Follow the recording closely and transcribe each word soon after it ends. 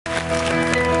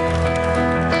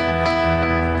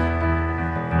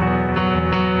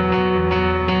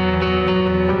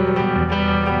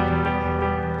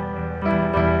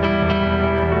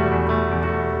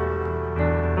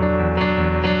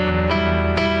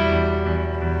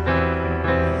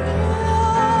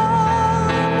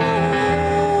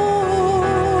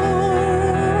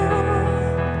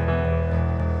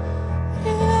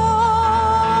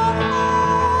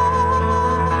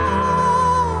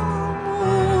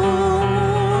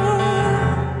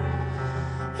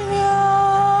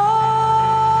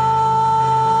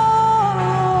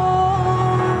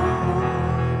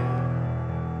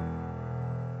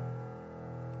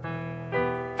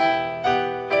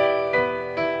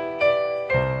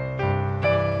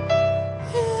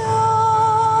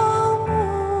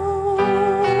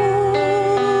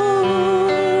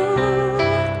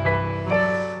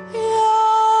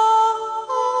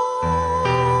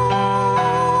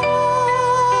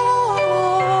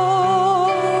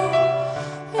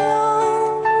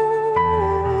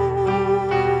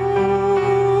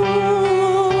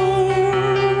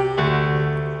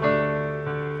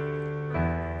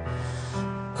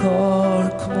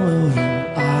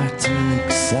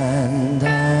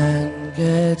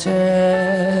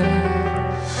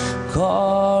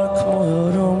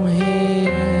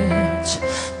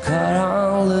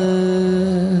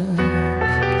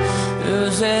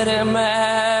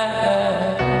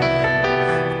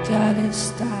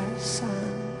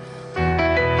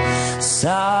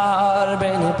Sar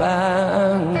beni,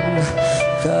 ben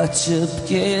kaçıp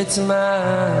gitmem.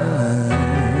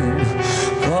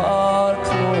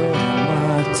 Korkmuyorum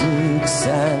artık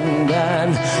senden,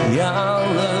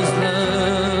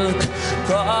 yalnızlık.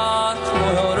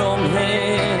 Korkmuyorum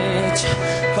hiç,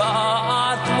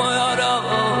 korkmuyorum.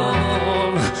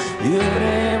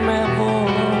 Yüreğime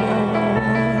vur,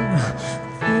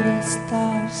 vur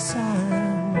istersen.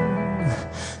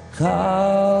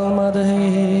 Kalmadı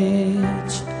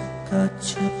hiç,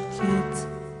 kaçıp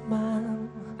gitmem.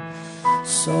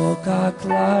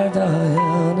 Sokaklarda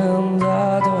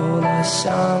yanımda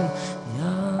dolaşan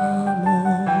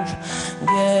yağmur,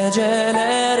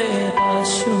 geceleri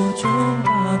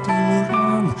başucumda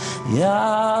duran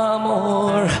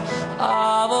yağmur,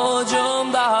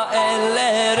 avucumda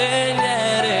ellerin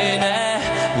yerine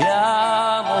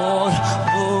yağmur.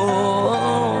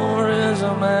 Vur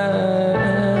yüzüme,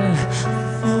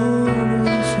 vur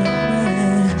yüzüme,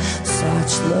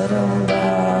 saçlarımda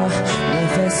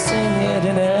nefesin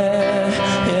yerine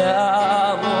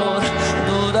yağmur,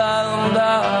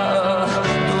 dudağımda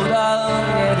dudağın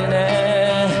yerine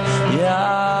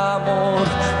yağmur,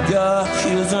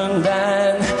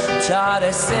 gökyüzünden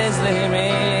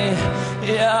çaresizliğimi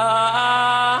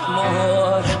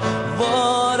yağmur.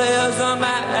 Vur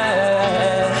yüzüme,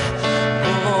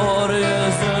 vur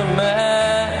yüzüme.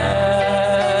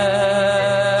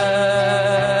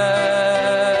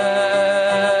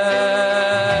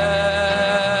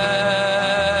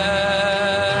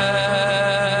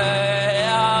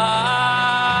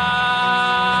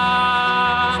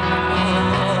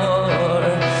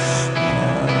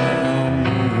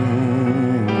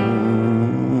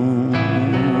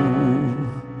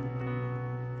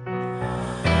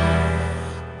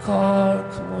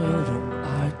 Korkmuyorum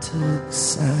artık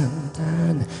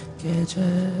senden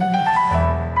gece,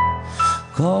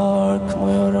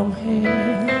 korkmuyorum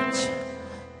hiç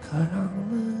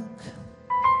karanlık.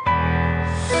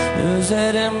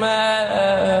 Üzerime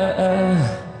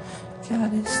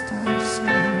gel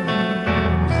istersen,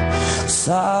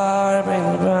 sar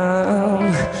beni, ben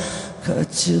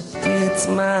kaçıp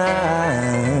gitmem.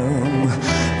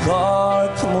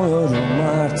 Korkmuyorum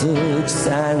artık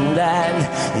senden,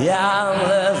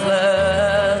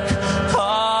 yalnızlık.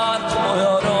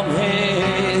 Korkmuyorum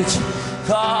hiç,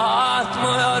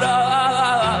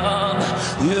 korkmuyorum.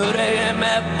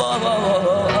 Yüreğime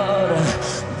vur,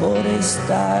 vur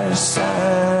istersen.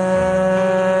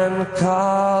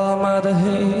 Kalmadı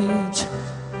hiç,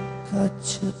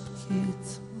 kaçıp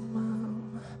gitmem.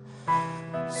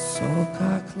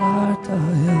 Sokaklarda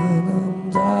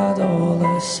yanımda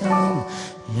dolaşan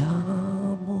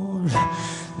yağmur,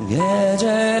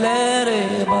 geceleri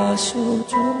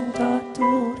başucumda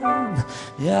duran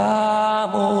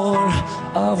yağmur,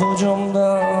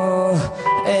 avucumda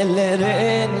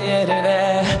ellerin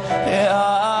yerine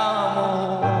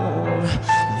yağmur.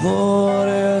 Vur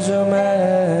yüzüme,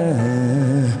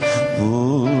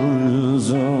 vur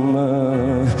yüzüme,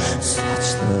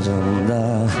 saçlarımda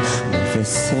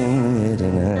nefesin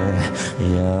yerine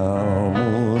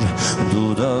yağmur,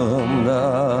 dudağımda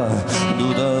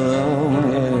dudağım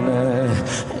yerine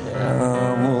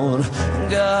yağmur,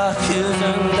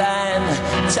 gökyüzünden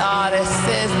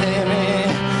çaresizliğimi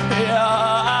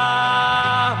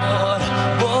yağmur.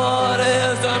 Vur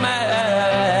yüzüme,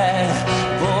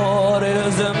 vur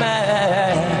yüzüme,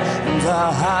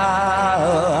 daha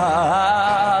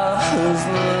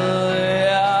hızlı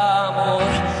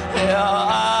yağmur,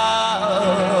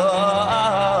 yağmur,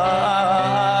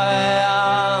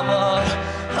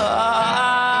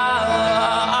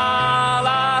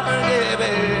 ağlar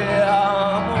gibi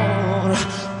yağmur.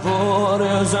 Vur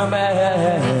yüzüme,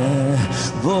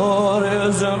 vur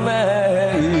yüzüme,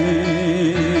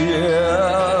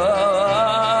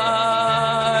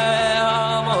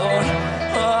 yağmur,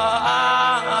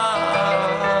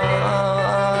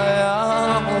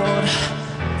 yağmur.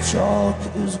 Çok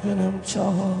üzgünüm,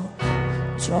 çok,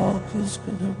 çok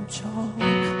üzgünüm, çok,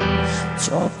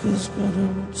 çok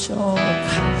üzgünüm, çok,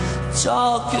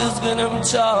 çok üzgünüm,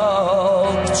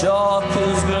 çok, çok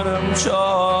üzgünüm,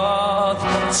 çok,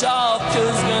 çok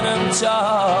üzgünüm,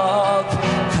 çok.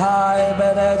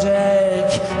 Kaybedecek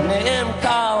neyim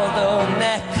kaldı,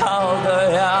 ne kaldı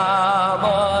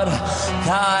yağmur?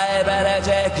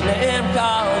 Kaybedecek neyim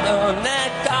kaldı, ne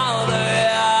kaldı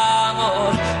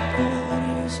yağmur? Vur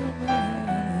yüzüme,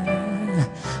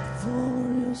 vur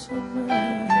yüzüme,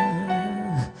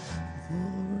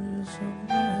 vur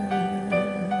yüzüme.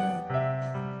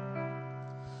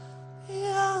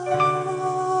 Yağmur.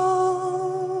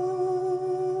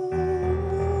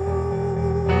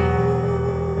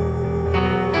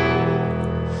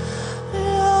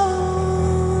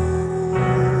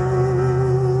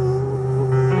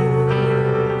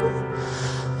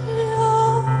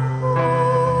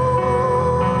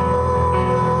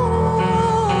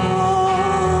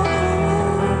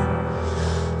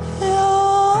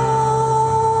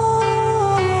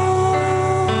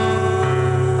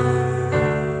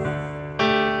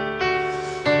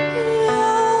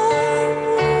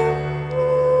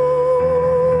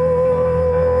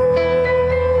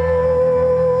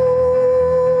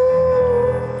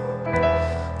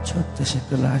 Çok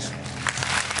teşekkürler.